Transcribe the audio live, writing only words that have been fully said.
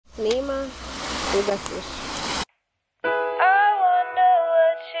снима угасиш. I wonder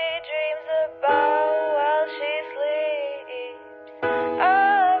what she dreams about while she sleeps.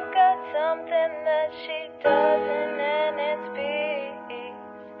 I've got something that she doesn't, and it's peace.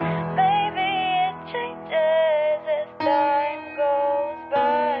 Maybe it changes as time goes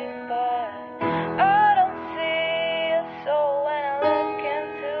by, but I don't see a soul when I look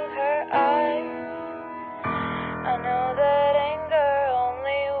into her eyes. I know that anger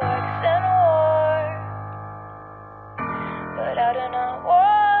only works in war, but I do not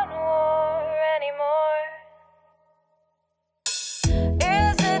want war anymore.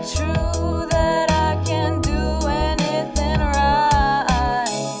 Is it true that I can do anything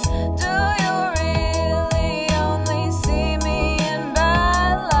right? Do you really only see me in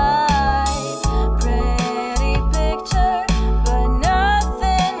bad light? Pretty picture, but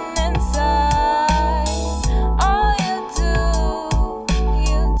nothing inside. All you do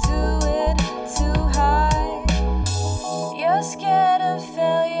it to hide. You're scared of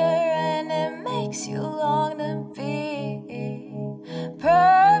failure and it makes you long to be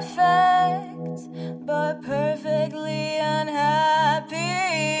perfect, but perfectly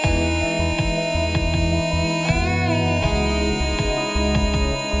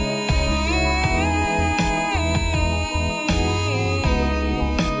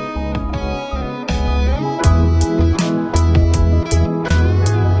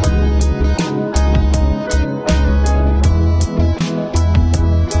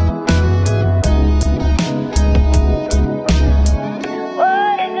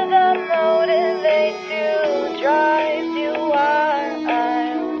What is it that motivates you, drives you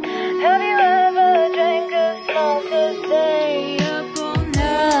wild? Have you ever drank a smoke to stay up all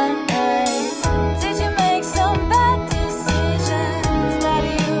night? Did you make some bad decisions that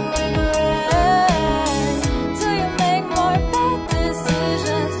you regret? Do you make more bad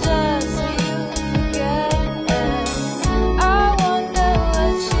decisions just so you forget? I wonder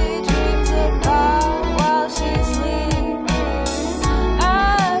what she dreams about while she's sleeping.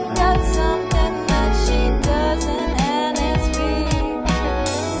 I've got something that she doesn't, and it's peace.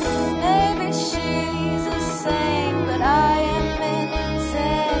 Maybe she's a saint, but I am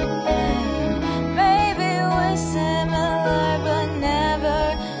insane. Maybe we're similar, but never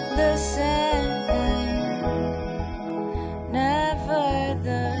the same. Never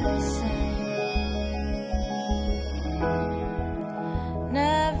the same.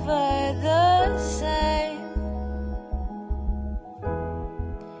 Never the same.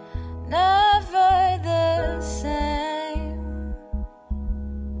 Never the same.